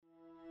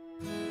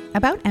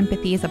About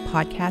Empathy is a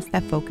podcast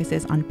that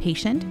focuses on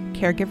patient,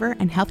 caregiver,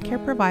 and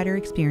healthcare provider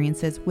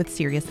experiences with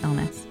serious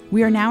illness.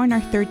 We are now in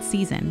our third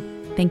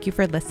season. Thank you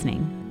for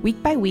listening.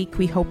 Week by week,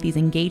 we hope these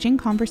engaging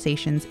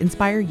conversations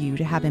inspire you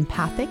to have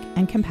empathic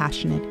and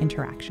compassionate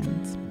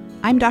interactions.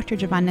 I'm Dr.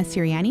 Giovanna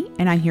Siriani,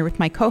 and I'm here with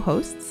my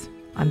co-hosts.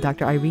 I'm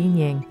Dr. Irene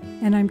Ying.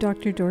 And I'm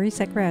Dr. Dori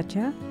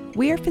Sakraja.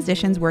 We are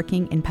physicians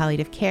working in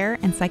palliative care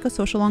and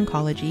psychosocial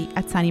oncology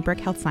at Sunnybrook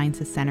Health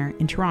Sciences Centre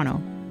in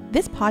Toronto.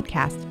 This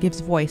podcast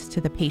gives voice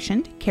to the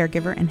patient,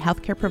 caregiver, and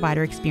healthcare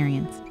provider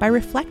experience. By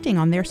reflecting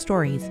on their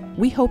stories,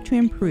 we hope to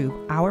improve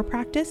our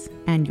practice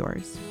and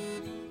yours.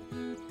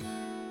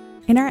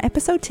 In our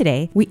episode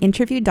today, we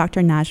interviewed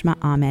Dr. Najma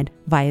Ahmed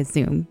via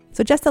Zoom.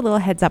 So just a little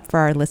heads up for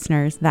our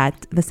listeners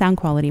that the sound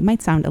quality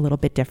might sound a little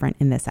bit different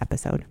in this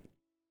episode.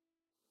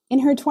 In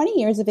her 20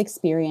 years of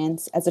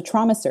experience as a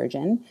trauma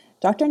surgeon,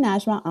 Dr.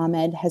 Najma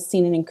Ahmed has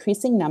seen an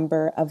increasing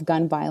number of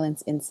gun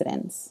violence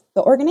incidents.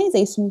 The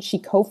organization she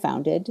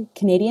co-founded,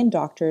 Canadian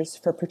Doctors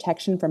for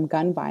Protection from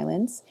Gun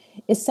Violence,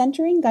 is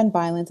centering gun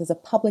violence as a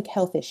public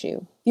health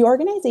issue. The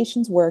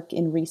organization's work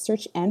in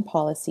research and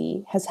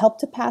policy has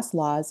helped to pass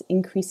laws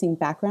increasing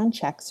background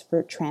checks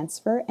for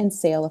transfer and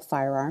sale of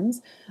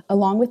firearms,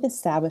 along with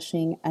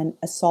establishing an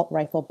assault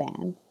rifle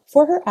ban.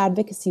 For her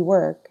advocacy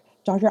work,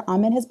 Dr.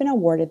 Ahmed has been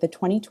awarded the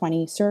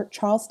 2020 Sir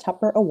Charles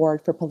Tupper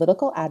Award for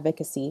Political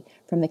Advocacy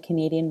from the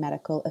Canadian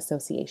Medical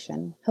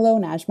Association. Hello,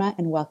 Najma,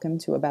 and welcome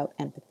to About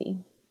Empathy.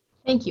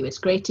 Thank you. It's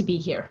great to be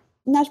here.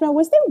 Najma,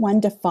 was there one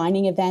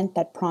defining event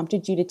that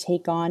prompted you to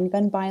take on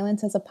gun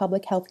violence as a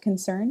public health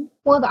concern?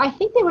 Well, I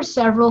think there were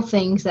several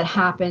things that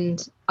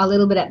happened a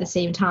little bit at the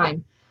same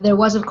time. There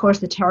was, of course,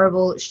 the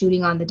terrible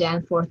shooting on the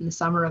Danforth in the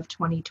summer of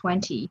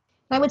 2020.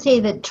 I would say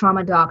that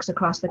trauma docs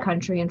across the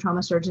country and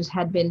trauma surgeons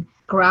had been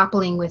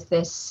grappling with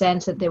this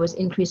sense that there was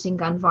increasing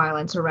gun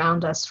violence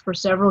around us for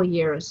several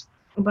years.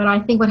 But I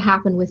think what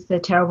happened with the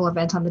terrible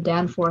event on the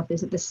Danforth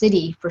is that the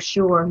city, for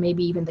sure,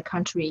 maybe even the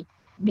country,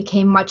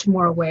 became much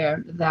more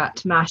aware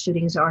that mass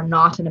shootings are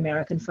not an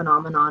American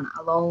phenomenon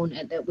alone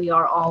and that we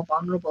are all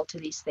vulnerable to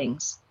these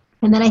things.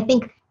 And then I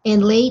think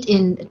late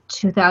in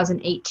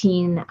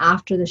 2018,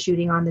 after the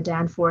shooting on the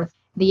Danforth,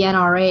 the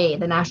NRA,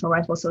 the National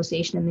Rifle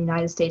Association in the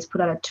United States, put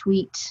out a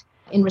tweet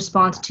in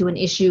response to an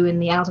issue in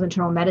the Annals of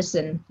Internal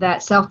Medicine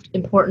that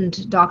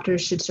self-important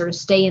doctors should sort of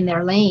stay in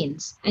their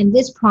lanes. And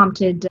this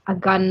prompted a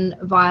gun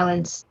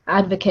violence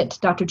advocate,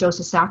 Dr.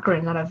 Joseph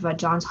Saccharin, out of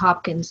Johns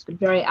Hopkins, been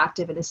very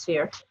active in this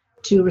sphere,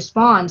 to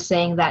respond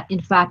saying that, in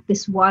fact,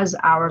 this was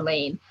our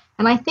lane.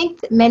 And I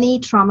think that many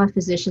trauma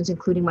physicians,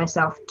 including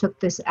myself, took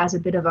this as a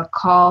bit of a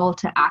call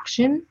to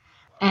action.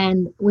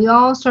 And we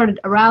all started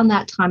around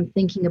that time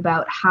thinking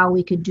about how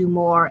we could do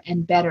more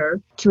and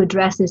better to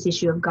address this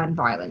issue of gun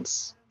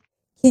violence.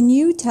 Can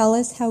you tell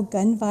us how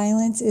gun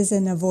violence is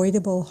an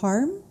avoidable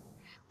harm?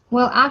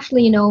 Well,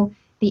 actually,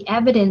 the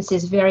evidence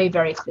is very,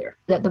 very clear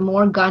that the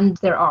more guns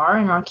there are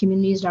in our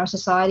communities, in our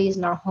societies,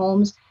 in our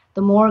homes,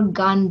 the more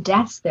gun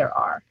deaths there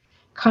are.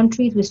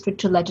 Countries with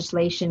stricter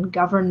legislation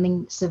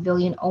governing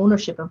civilian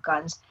ownership of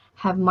guns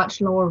have much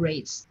lower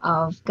rates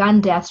of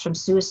gun deaths from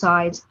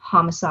suicides,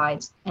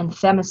 homicides, and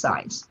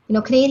femicides.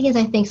 Canadians,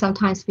 I think,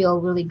 sometimes feel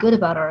really good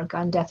about our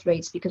gun death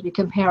rates because we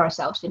compare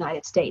ourselves to the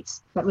United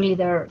States, but really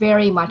they're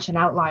very much an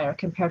outlier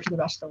compared to the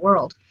rest of the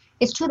world.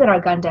 It's true that our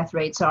gun death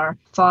rates are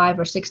 5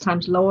 or 6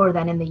 times lower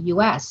than in the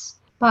US,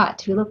 but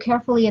if you look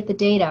carefully at the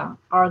data,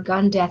 our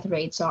gun death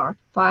rates are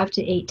 5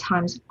 to 8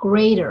 times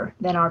greater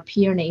than our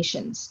peer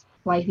nations,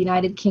 like the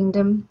United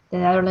Kingdom, the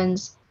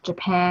Netherlands,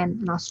 Japan,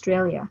 and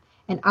Australia.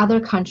 And other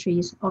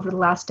countries over the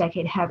last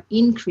decade have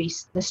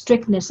increased the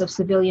strictness of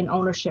civilian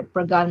ownership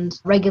for guns,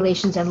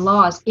 regulations, and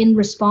laws in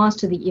response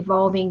to the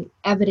evolving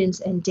evidence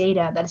and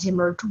data that has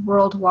emerged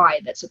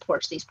worldwide that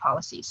supports these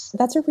policies.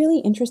 That's a really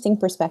interesting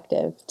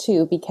perspective,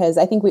 too, because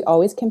I think we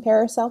always compare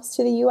ourselves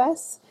to the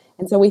US.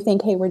 And so we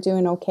think, hey, we're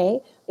doing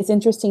okay. It's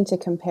interesting to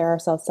compare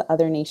ourselves to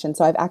other nations.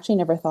 So I've actually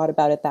never thought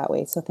about it that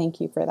way. So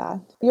thank you for that.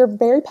 You're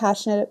very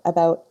passionate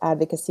about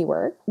advocacy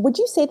work. Would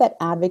you say that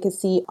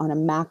advocacy on a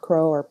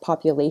macro or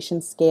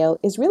population scale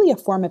is really a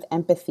form of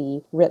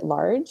empathy writ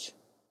large?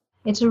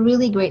 It's a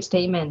really great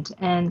statement.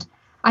 And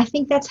I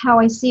think that's how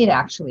I see it,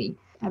 actually.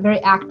 I'm very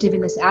active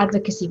in this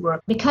advocacy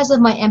work because of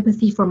my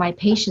empathy for my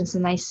patients.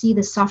 And I see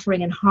the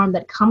suffering and harm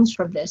that comes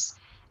from this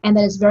and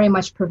that is very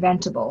much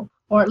preventable,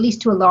 or at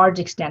least to a large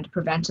extent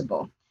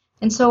preventable.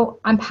 And so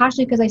I'm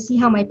passionate because I see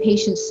how my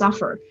patients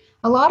suffer.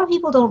 A lot of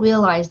people don't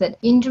realize that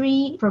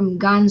injury from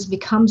guns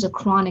becomes a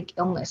chronic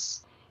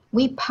illness.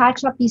 We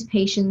patch up these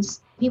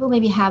patients. People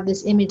maybe have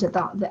this image that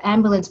the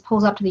ambulance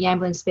pulls up to the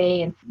ambulance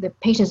bay and the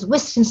patient is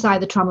whisked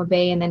inside the trauma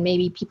bay, and then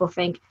maybe people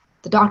think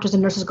the doctors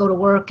and nurses go to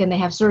work and they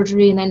have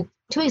surgery, and then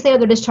 2 weeks later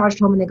they're discharged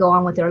home and they go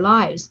on with their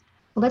lives.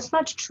 Well, that's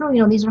not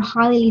true. These are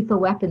highly lethal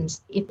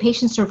weapons. If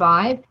patients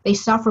survive, they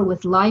suffer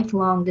with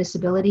lifelong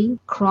disability,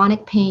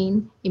 chronic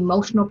pain,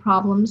 emotional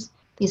problems.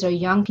 These are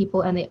young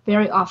people, and they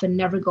very often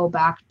never go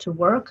back to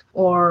work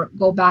or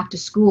go back to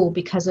school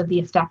because of the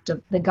effect of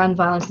the gun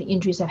violence, the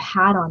injuries have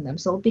had on them.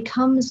 So it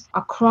becomes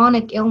a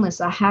chronic illness.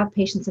 I have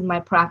patients in my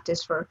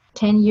practice for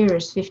 10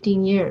 years,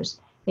 15 years.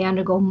 They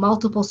undergo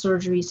multiple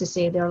surgeries to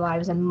save their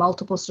lives and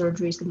multiple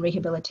surgeries and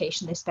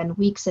rehabilitation. They spend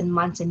weeks and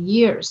months and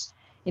years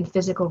in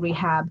physical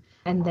rehab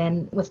and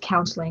then with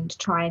counseling to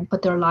try and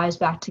put their lives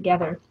back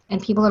together.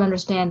 And people don't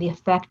understand the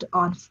effect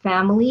on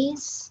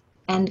families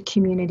and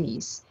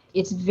communities.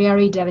 It's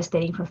very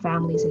devastating for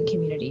families and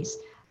communities.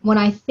 When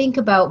I think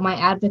about my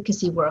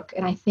advocacy work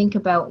and I think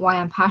about why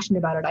I'm passionate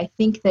about it, I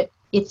think that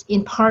it's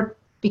in part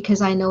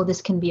because I know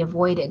this can be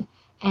avoided.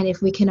 And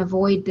if we can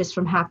avoid this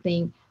from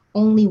happening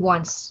only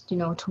once,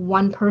 to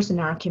one person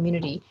in our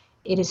community,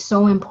 it is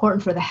so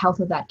important for the health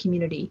of that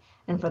community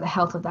and for the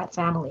health of that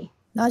family.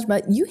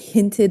 Najma, you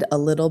hinted a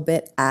little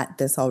bit at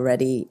this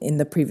already in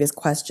the previous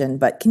question,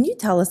 but can you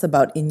tell us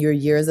about, in your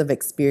years of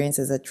experience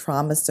as a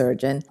trauma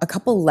surgeon, a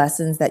couple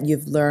lessons that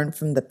you've learned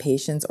from the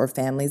patients or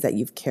families that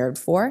you've cared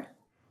for?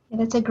 Yeah,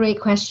 that's a great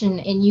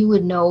question. And you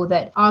would know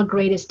that our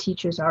greatest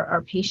teachers are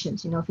our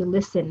patients. If you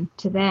listen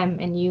to them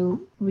and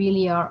you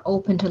really are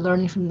open to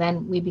learning from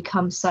them, we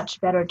become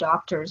such better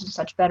doctors and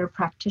such better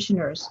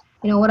practitioners.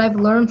 What I've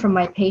learned from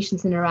my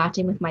patients,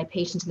 interacting with my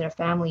patients and their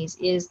families,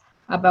 is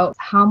about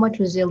how much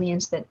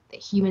resilience that the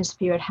human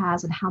spirit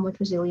has and how much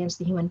resilience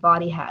the human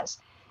body has,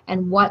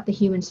 and what the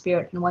human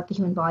spirit and what the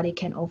human body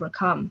can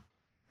overcome.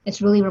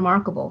 It's really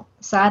remarkable.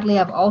 Sadly,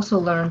 I've also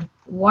learned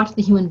what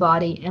the human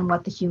body and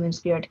what the human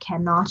spirit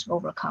cannot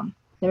overcome.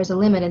 There's a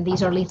limit, and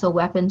these are lethal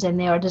weapons, and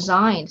they are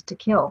designed to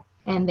kill,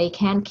 and they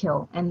can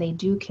kill, and they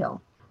do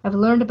kill. I've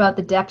learned about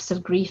the depths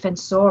of grief and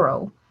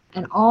sorrow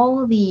and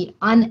all the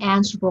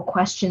unanswerable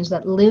questions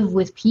that live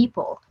with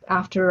people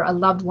after a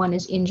loved one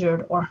is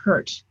injured or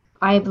hurt.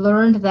 I've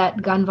learned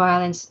that gun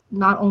violence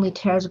not only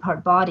tears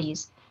apart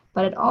bodies,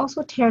 but it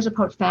also tears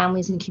apart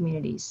families and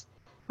communities.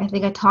 I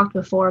think I talked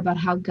before about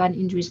how gun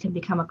injuries can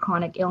become a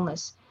chronic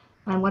illness.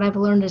 And what I've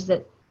learned is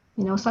that,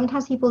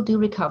 sometimes people do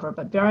recover,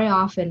 but very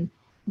often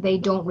they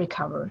don't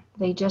recover.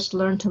 They just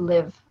learn to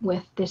live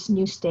with this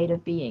new state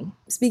of being.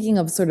 Speaking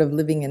of sort of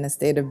living in a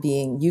state of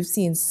being, you've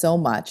seen so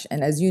much.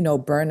 And as you know,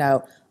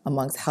 burnout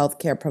amongst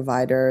healthcare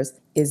providers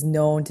is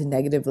known to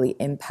negatively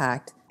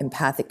impact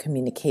empathic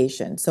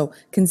communication. So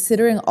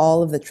considering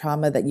all of the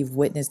trauma that you've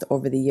witnessed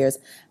over the years,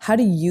 how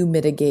do you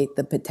mitigate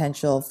the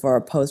potential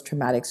for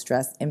post-traumatic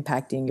stress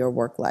impacting your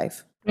work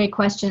life? Great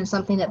question.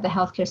 Something that the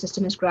healthcare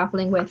system is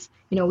grappling with.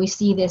 We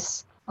see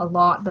this a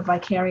lot, the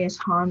vicarious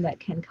harm that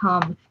can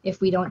come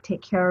if we don't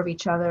take care of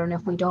each other and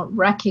if we don't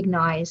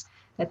recognize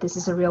that this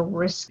is a real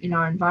risk in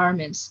our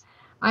environments.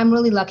 I'm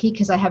really lucky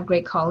because I have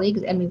great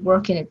colleagues and we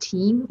work in a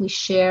team. We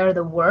share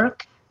the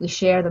work, we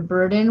share the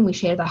burden, we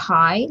share the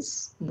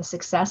highs and the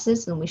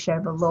successes, and we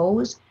share the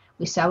lows.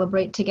 We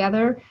celebrate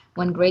together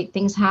when great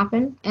things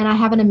happen. And I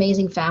have an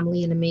amazing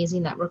family, an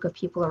amazing network of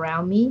people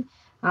around me.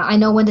 I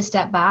know when to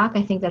step back.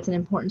 I think that's an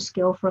important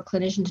skill for a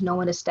clinician, to know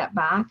when to step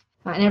back.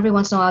 And every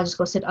once in a while, I'll just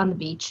go sit on the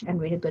beach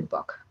and read a good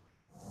book.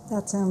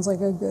 That sounds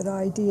like a good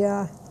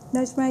idea.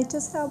 Najma, I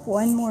just have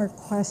one more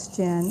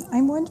question.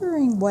 I'm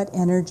wondering what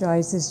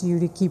energizes you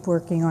to keep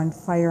working on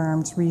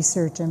firearms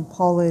research and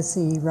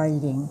policy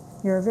writing.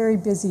 You're a very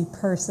busy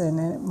person,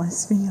 and it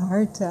must be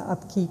hard to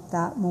upkeep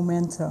that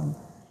momentum.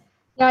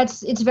 Yeah,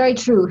 it's very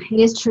true. It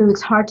is true.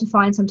 It's hard to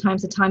find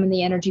sometimes the time and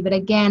the energy. But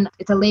again,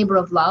 it's a labor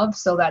of love.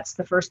 So that's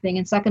the first thing.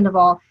 And second of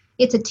all,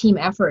 it's a team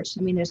effort.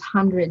 I mean, there's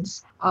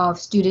hundreds of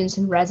students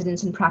and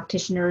residents and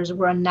practitioners.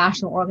 We're a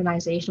national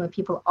organization with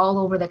people all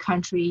over the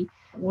country.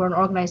 We're an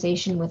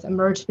organization with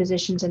emerged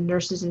physicians and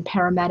nurses and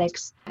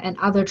paramedics and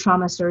other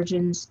trauma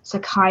surgeons,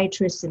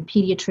 psychiatrists and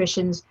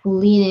pediatricians who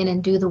lean in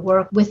and do the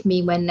work with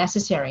me when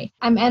necessary.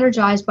 I'm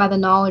energized by the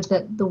knowledge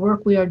that the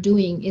work we are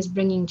doing is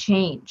bringing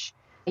change.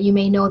 You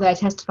may know that I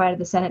testified at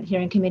the Senate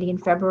Hearing Committee in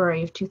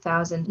February of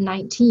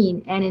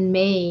 2019, and in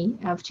May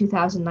of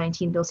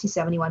 2019, Bill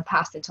C-71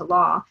 passed into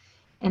law.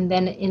 And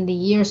then in the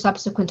year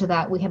subsequent to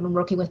that, we have been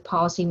working with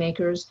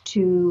policymakers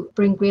to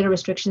bring greater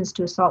restrictions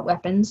to assault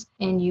weapons.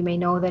 And you may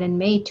know that in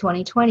May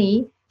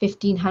 2020,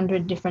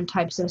 1,500 different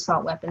types of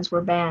assault weapons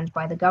were banned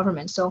by the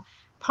government. So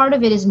part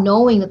of it is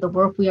knowing that the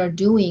work we are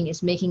doing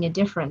is making a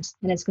difference,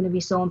 and it's going to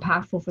be so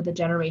impactful for the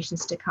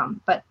generations to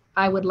come. But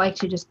I would like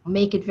to just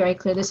make it very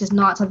clear, this is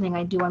not something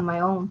I do on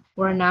my own.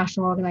 We're a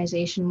national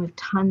organization with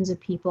tons of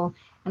people.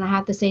 And I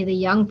have to say, the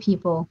young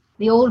people,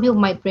 the older people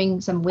might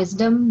bring some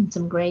wisdom,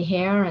 some gray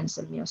hair, and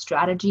some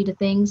strategy to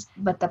things.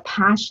 But the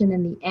passion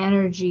and the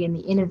energy and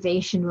the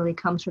innovation really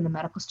comes from the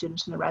medical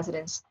students and the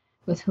residents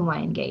with whom I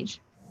engage.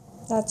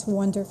 That's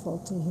wonderful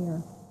to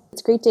hear.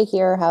 It's great to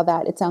hear how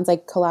that it sounds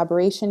like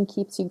collaboration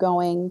keeps you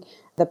going,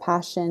 the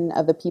passion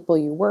of the people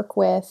you work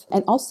with,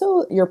 and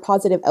also your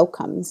positive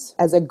outcomes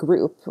as a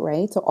group,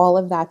 right? So all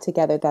of that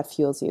together, that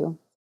fuels you.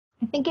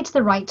 I think it's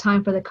the right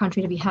time for the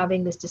country to be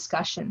having this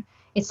discussion.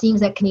 It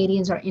seems that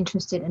Canadians are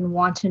interested and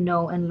want to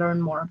know and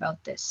learn more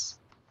about this.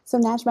 So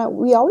Najma,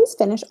 we always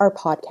finish our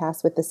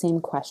podcast with the same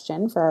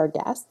question for our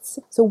guests.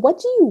 So what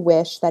do you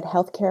wish that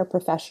healthcare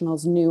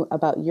professionals knew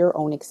about your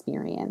own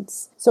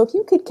experience? So if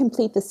you could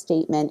complete the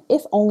statement,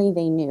 if only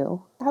they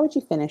knew, how would you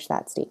finish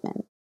that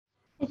statement?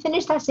 I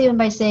finished that statement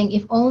by saying,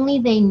 if only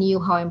they knew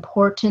how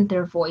important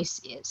their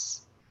voice is.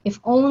 If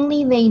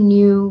only they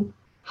knew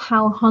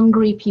how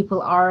hungry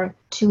people are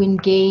to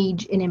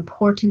engage in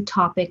important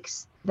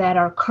topics that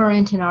are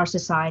current in our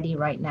society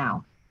right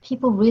now.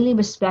 People really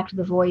respect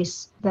the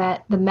voice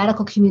that the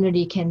medical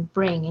community can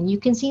bring. And you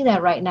can see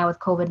that right now with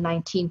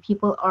COVID-19.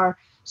 People are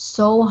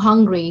so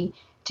hungry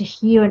to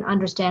hear and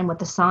understand what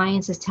the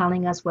science is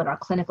telling us, what our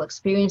clinical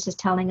experience is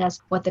telling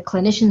us, what the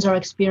clinicians are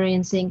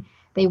experiencing.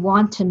 They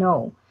want to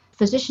know.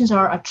 Physicians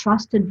are a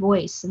trusted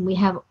voice, and we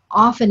have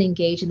often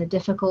engaged in the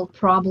difficult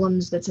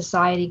problems that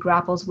society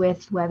grapples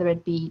with, whether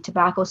it be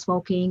tobacco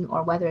smoking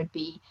or whether it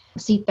be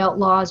seatbelt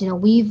laws.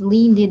 We've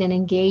leaned in and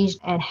engaged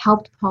and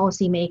helped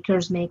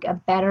policymakers make a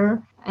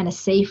better and a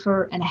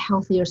safer and a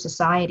healthier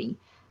society.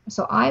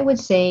 So I would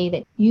say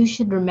that you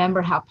should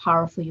remember how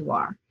powerful you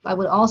are. I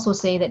would also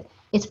say that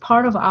it's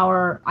part of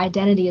our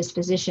identity as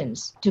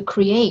physicians to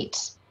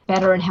create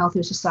better and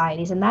healthier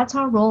societies. And that's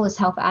our role as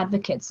health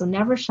advocates. So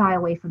never shy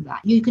away from that.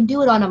 You can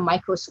do it on a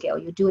micro scale.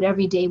 You do it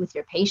every day with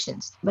your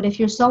patients. But if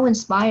you're so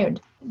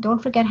inspired,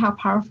 don't forget how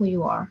powerful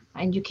you are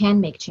and you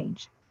can make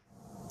change.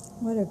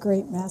 What a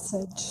great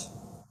message.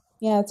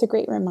 Yeah, it's a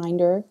great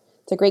reminder.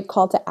 It's a great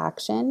call to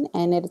action.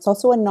 And it's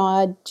also a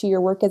nod to your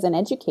work as an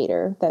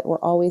educator that we're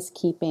always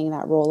keeping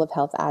that role of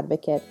health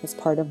advocate as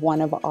part of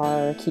one of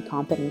our key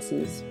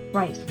competencies.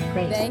 Right.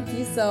 Great. Thank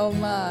you so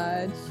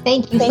much.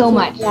 Thank you so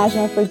much,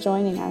 Najma, for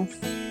joining us.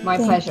 My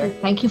pleasure.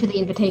 Thank you for the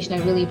invitation.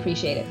 I really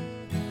appreciate it.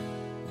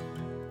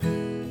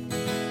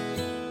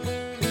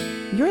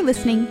 You're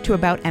listening to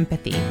About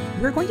Empathy.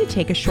 We're going to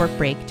take a short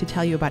break to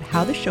tell you about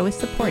how the show is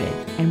supported,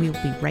 and we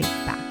will be right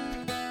back.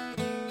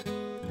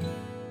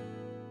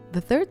 The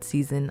third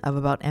season of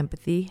About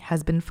Empathy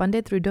has been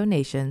funded through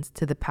donations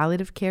to the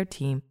palliative care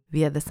team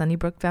via the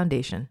Sunnybrook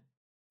Foundation.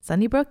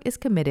 Sunnybrook is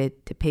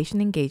committed to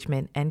patient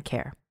engagement and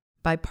care.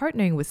 By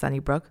partnering with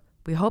Sunnybrook,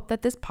 we hope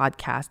that this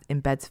podcast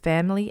embeds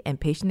family and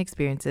patient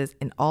experiences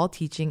in all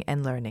teaching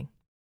and learning.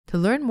 To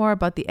learn more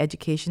about the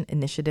education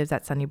initiatives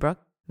at Sunnybrook,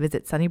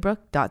 visit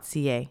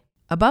sunnybrook.ca.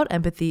 About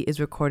Empathy is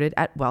recorded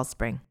at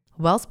Wellspring.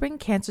 Wellspring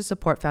Cancer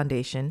Support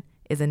Foundation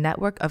is a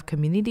network of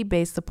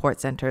community-based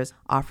support centers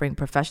offering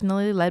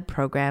professionally led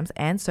programs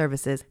and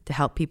services to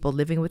help people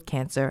living with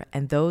cancer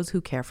and those who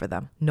care for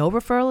them. No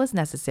referral is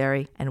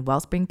necessary, and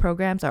Wellspring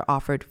programs are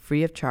offered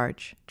free of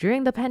charge.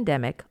 During the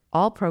pandemic,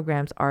 all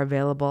programs are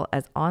available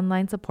as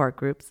online support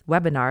groups,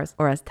 webinars,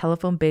 or as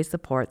telephone-based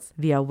supports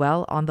via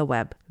Well on the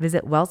web.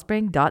 Visit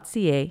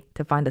wellspring.ca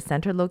to find a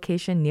center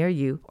location near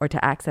you or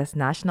to access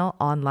national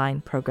online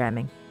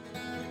programming.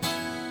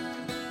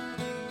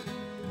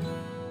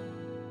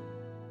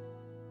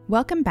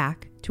 Welcome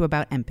back to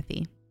About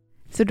Empathy.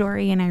 So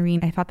Dori and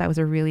Irene, I thought that was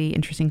a really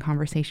interesting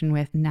conversation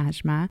with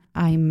Najma.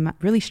 I'm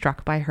really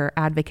struck by her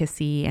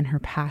advocacy and her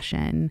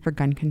passion for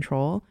gun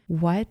control.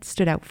 What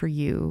stood out for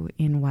you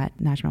in what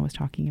Najma was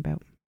talking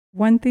about?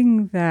 One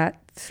thing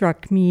that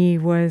struck me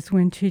was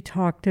when she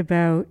talked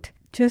about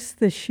just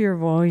the sheer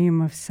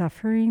volume of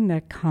suffering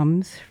that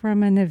comes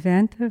from an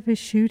event of a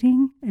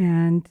shooting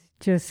and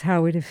just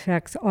how it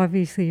affects,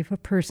 obviously, if a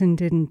person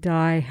didn't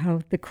die,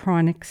 how the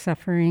chronic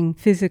suffering,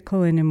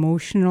 physical and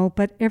emotional,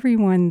 but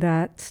everyone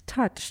that's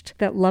touched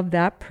that loved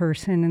that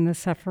person and the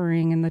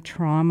suffering and the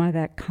trauma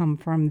that come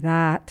from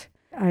that,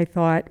 I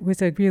thought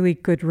was a really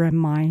good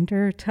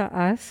reminder to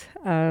us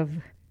of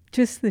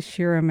just the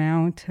sheer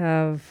amount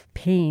of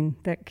pain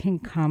that can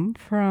come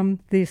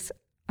from this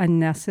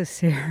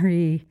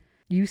unnecessary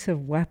use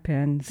of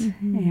weapons.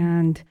 Mm-hmm.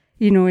 And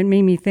it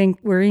made me think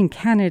we're in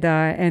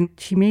Canada, and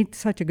she made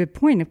such a good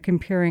point of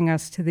comparing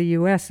us to the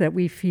U.S. that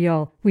we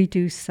feel we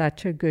do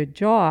such a good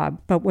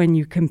job. But when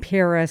you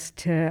compare us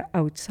to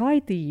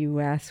outside the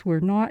U.S.,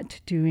 we're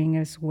not doing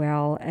as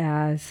well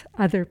as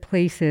other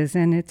places.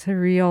 And it's a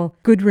real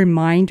good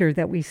reminder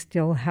that we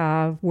still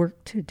have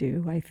work to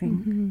do, I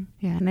think. Mm-hmm.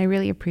 Yeah, and I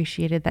really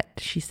appreciated that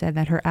she said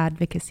that her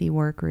advocacy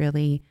work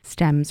really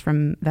stems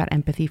from that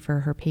empathy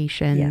for her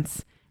patients.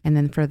 Yes. And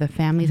then for the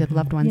families of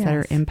loved ones that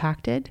are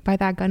impacted by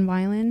that gun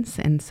violence.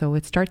 And so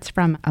it starts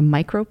from a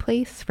micro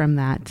place, from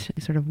that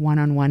sort of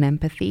one-on-one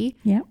empathy.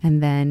 Yep.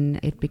 And then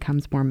it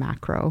becomes more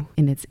macro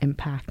in its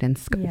impact and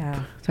scope.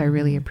 Yeah. So I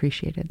really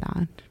appreciated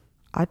that.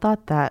 I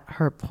thought that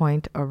her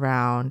point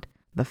around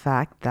the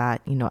fact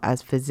that,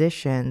 as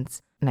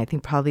physicians, and I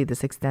think probably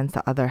this extends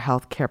to other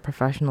healthcare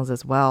professionals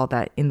as well,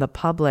 that in the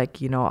public,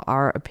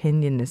 our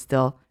opinion is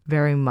still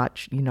very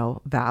much,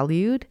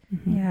 valued,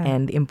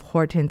 and the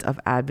importance of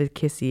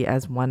advocacy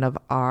as one of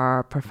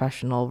our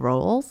professional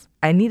roles.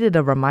 I needed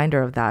a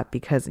reminder of that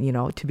because,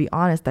 to be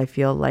honest, I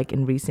feel like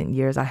in recent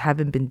years, I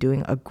haven't been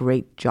doing a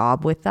great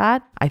job with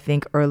that. I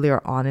think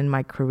earlier on in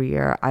my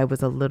career, I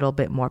was a little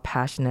bit more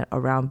passionate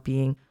around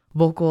being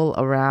vocal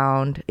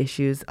around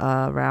issues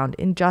around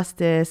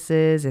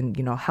injustices and,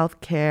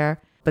 healthcare.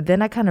 But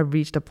then I kind of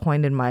reached a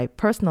point in my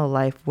personal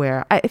life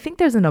where I think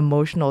there's an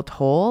emotional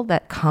toll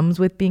that comes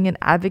with being an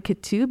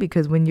advocate too,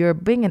 because when you're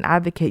being an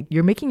advocate,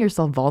 you're making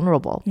yourself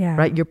vulnerable,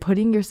 right? You're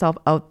putting yourself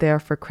out there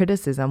for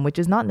criticism, which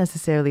is not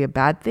necessarily a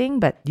bad thing,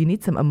 but you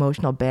need some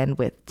emotional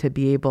bandwidth to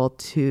be able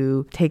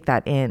to take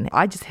that in.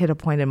 I just hit a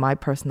point in my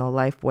personal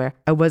life where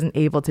I wasn't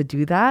able to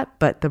do that,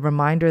 but the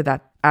reminder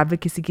that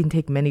advocacy can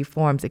take many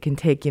forms. It can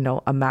take,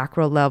 a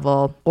macro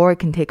level, or it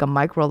can take a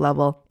micro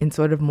level in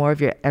sort of more of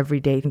your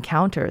everyday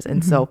encounters.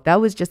 And so that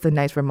was just a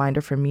nice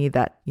reminder for me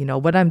that,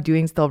 what I'm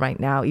doing still right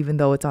now, even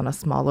though it's on a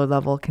smaller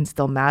level, can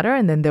still matter.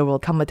 And then there will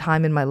come a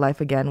time in my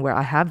life again where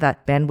I have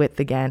that bandwidth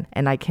again,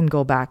 and I can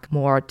go back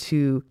more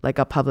to like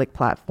a public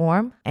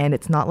platform. And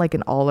it's not like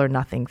an all or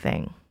nothing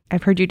thing.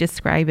 I've heard you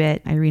describe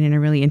it, Irene, in a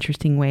really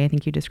interesting way. I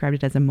think you described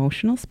it as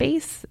emotional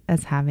space,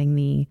 as having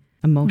the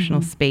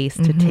emotional space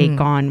to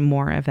take on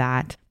more of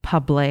that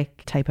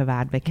public type of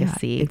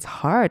advocacy. Yeah, it's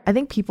hard. I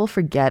think people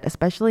forget,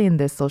 especially in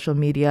this social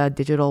media,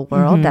 digital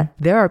world, that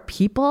there are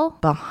people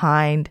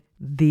behind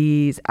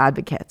these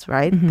advocates,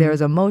 right? There's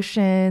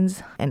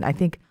emotions. And I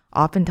think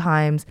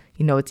oftentimes,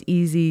 it's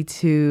easy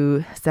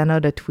to send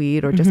out a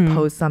tweet or just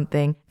post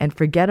something and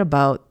forget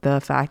about the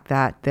fact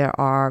that there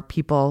are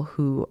people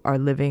who are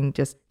living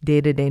just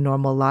day-to-day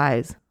normal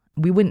lives.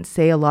 We wouldn't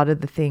say a lot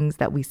of the things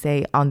that we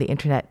say on the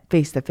internet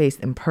face-to-face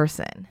in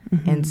person.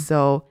 And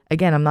so,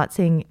 again, I'm not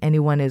saying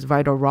anyone is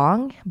right or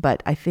wrong,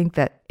 but I think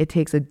that it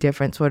takes a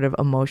different sort of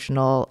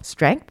emotional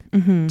strength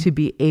to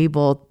be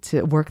able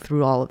to work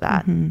through all of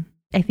that.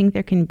 I think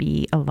there can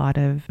be a lot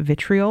of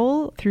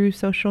vitriol through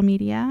social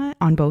media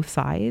on both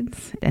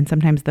sides. And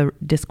sometimes the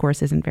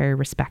discourse isn't very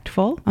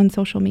respectful on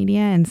social media.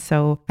 And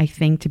so I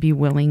think to be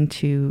willing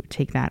to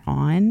take that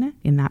on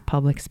in that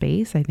public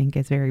space, I think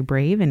is very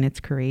brave and it's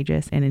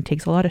courageous. And it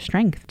takes a lot of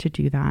strength to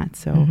do that.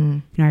 So,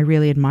 I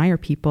really admire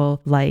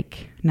people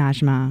like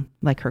Najma,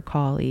 like her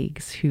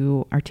colleagues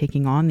who are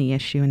taking on the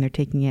issue and they're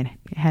taking it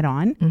head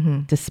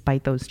on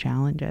despite those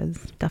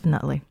challenges.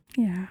 Definitely.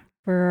 Yeah.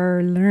 For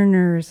our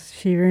learners,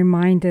 she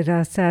reminded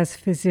us as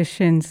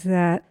physicians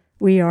that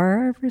we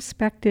are a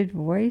respected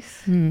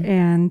voice,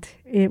 and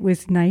it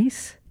was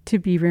nice to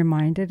be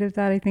reminded of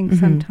that. I think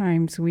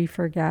sometimes we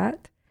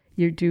forget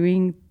you're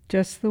doing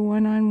just the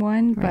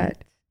one-on-one,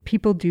 but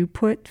people do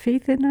put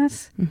faith in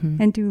us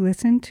and do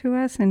listen to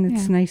us, and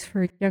it's nice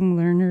for young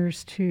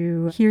learners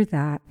to hear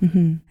that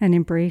and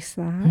embrace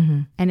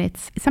that. And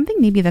it's something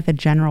maybe that the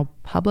general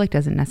public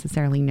doesn't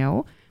necessarily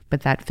know,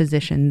 but that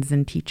physicians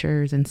and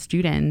teachers and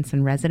students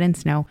and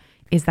residents know,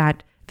 is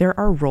that there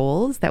are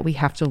roles that we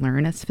have to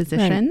learn as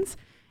physicians.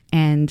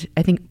 And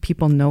I think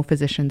people know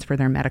physicians for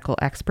their medical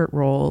expert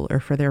role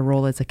or for their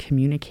role as a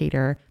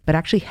communicator, but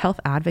actually health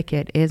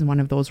advocate is one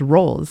of those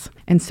roles.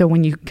 And so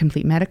when you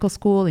complete medical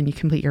school and you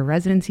complete your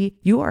residency,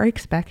 you are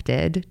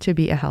expected to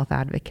be a health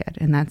advocate.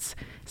 And that's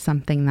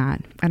something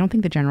that I don't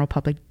think the general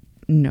public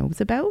knows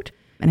about.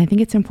 And I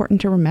think it's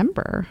important to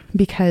remember,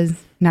 because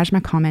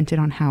Najma commented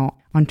on how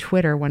on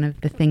Twitter, one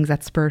of the things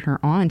that spurred her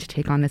on to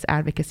take on this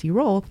advocacy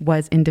role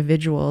was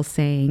individuals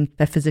saying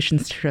that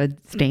physicians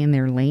should stay in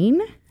their lane.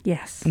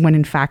 Yes. When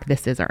in fact,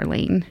 this is our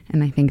lane.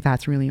 And I think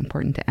that's really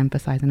important to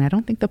emphasize. And I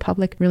don't think the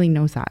public really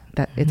knows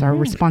that it's our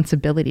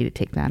responsibility to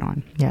take that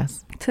on.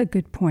 Yes. That's a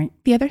good point.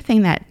 The other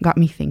thing that got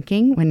me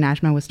thinking when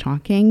Najma was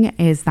talking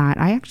is that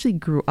I actually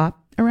grew up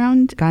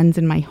around guns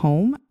in my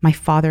home. My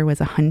father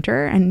was a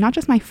hunter, and not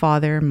just my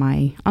father,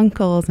 my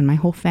uncles and my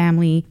whole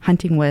family.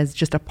 Hunting was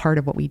just a part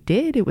of what we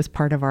did. It was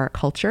part of our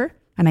culture.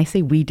 And I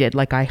say we did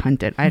like I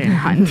hunted. I didn't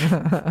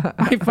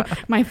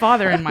hunt. My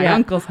father and my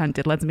uncles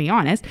hunted, let's be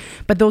honest.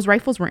 But those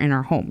rifles were in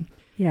our home.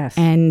 Yes.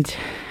 And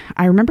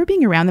I remember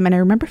being around them, and I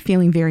remember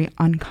feeling very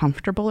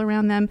uncomfortable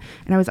around them.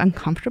 And I was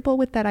uncomfortable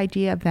with that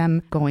idea of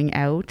them going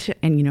out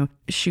and,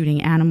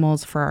 shooting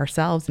animals for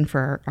ourselves and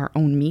for our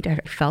own meat. I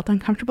felt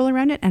uncomfortable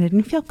around it, and I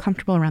didn't feel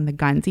comfortable around the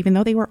guns, even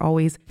though they were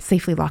always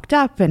safely locked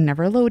up and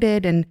never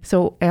loaded. And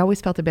so I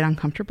always felt a bit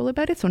uncomfortable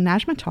about it. So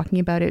Najma talking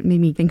about it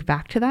made me think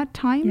back to that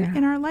time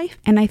in our life.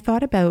 And I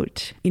thought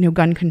about,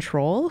 gun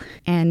control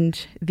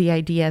and the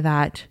idea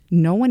that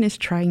no one is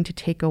trying to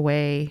take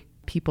away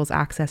people's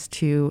access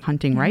to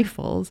hunting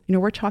rifles.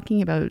 We're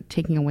talking about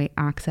taking away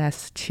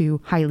access to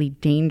highly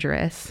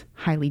dangerous,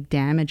 highly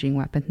damaging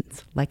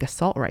weapons like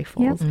assault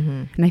rifles.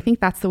 And I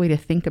think that's the way to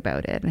think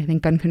about it. And I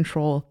think gun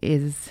control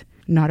is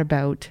not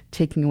about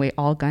taking away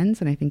all guns.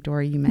 And I think,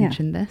 Dora, you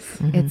mentioned this.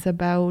 It's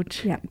about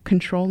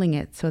controlling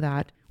it so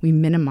that we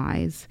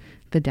minimize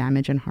the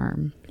damage and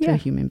harm to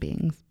human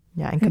beings.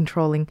 Yeah, and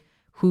controlling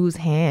whose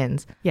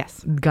hands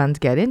guns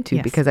get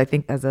into, because I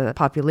think as a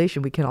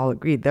population, we can all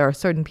agree there are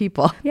certain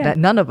people that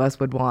none of us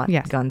would want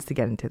guns to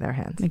get into their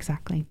hands.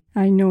 Exactly.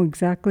 I know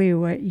exactly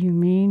what you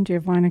mean,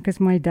 Giovanna, because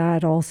my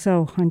dad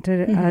also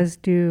hunted, as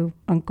do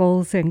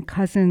uncles and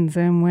cousins.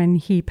 And when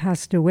he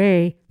passed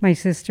away, my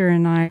sister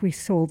and I, we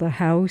sold a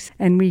house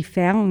and we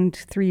found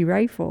 3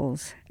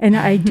 rifles. And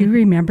I do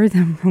remember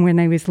them from when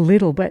I was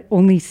little, but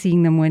only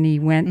seeing them when he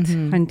went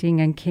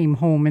hunting and came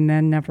home and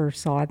then never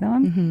saw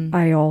them.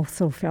 I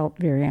also felt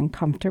very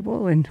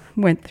uncomfortable and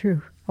went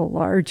through a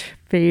large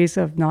phase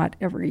of not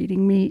ever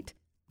eating meat.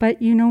 But,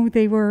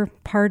 they were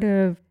part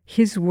of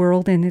his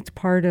world, and it's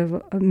part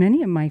of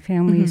many of my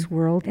family's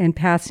world, and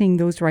passing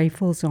those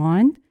rifles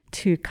on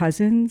to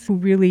cousins who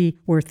really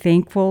were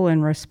thankful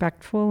and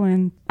respectful.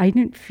 And I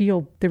didn't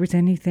feel there was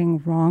anything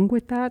wrong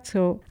with that.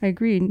 So I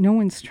agree. No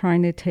one's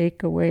trying to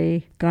take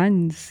away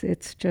guns.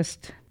 It's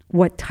just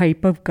what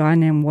type of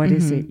gun and what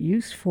is it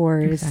used for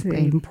is the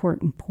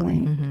important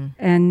point.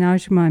 And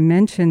Najma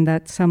mentioned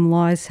that some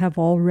laws have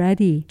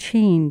already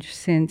changed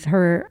since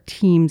her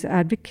team's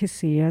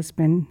advocacy has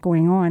been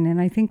going on. And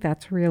I think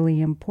that's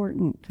really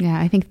important. Yeah,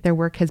 I think their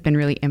work has been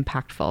really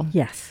impactful.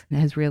 Yes. It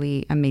has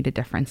really made a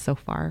difference so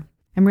far.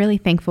 I'm really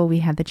thankful we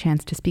had the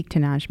chance to speak to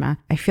Najma.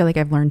 I feel like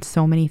I've learned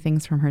so many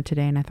things from her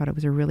today, and I thought it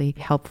was a really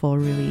helpful,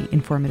 really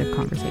informative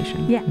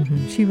conversation. Yeah,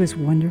 she was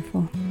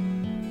wonderful.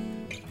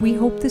 We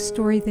hope the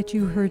story that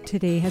you heard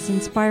today has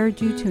inspired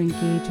you to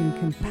engage in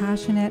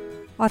compassionate,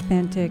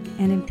 authentic,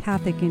 and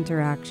empathic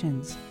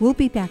interactions. We'll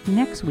be back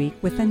next week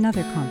with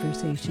another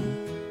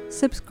conversation.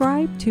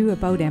 Subscribe to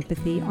About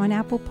Empathy on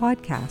Apple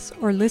Podcasts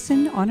or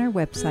listen on our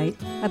website,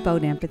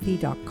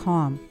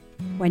 aboutempathy.com.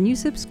 When you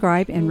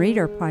subscribe and rate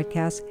our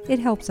podcast, it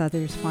helps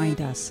others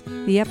find us.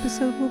 The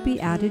episode will be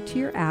added to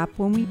your app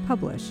when we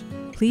publish.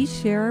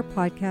 Please share our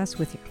podcast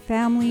with your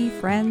family,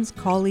 friends,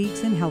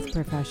 colleagues, and health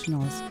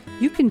professionals.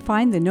 You can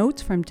find the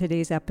notes from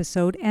today's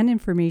episode and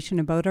information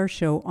about our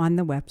show on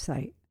the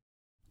website.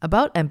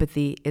 About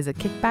Empathy is a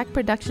Kickback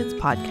Productions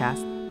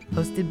podcast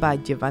hosted by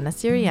Giovanna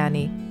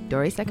Siriani,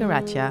 Dori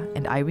Sekarachia,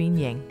 and Irene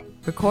Ying.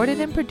 Recorded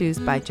and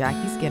produced by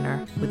Jackie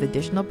Skinner, with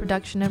additional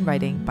production and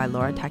writing by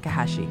Laura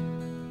Takahashi.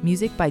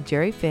 Music by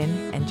Jerry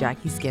Finn and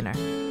Jackie Skinner.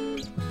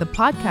 The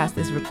podcast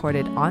is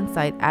recorded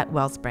on-site at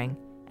Wellspring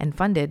and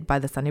funded by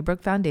the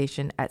Sunnybrook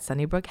Foundation at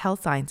Sunnybrook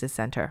Health Sciences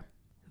Center.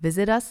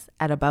 Visit us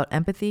at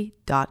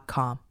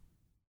aboutempathy.com.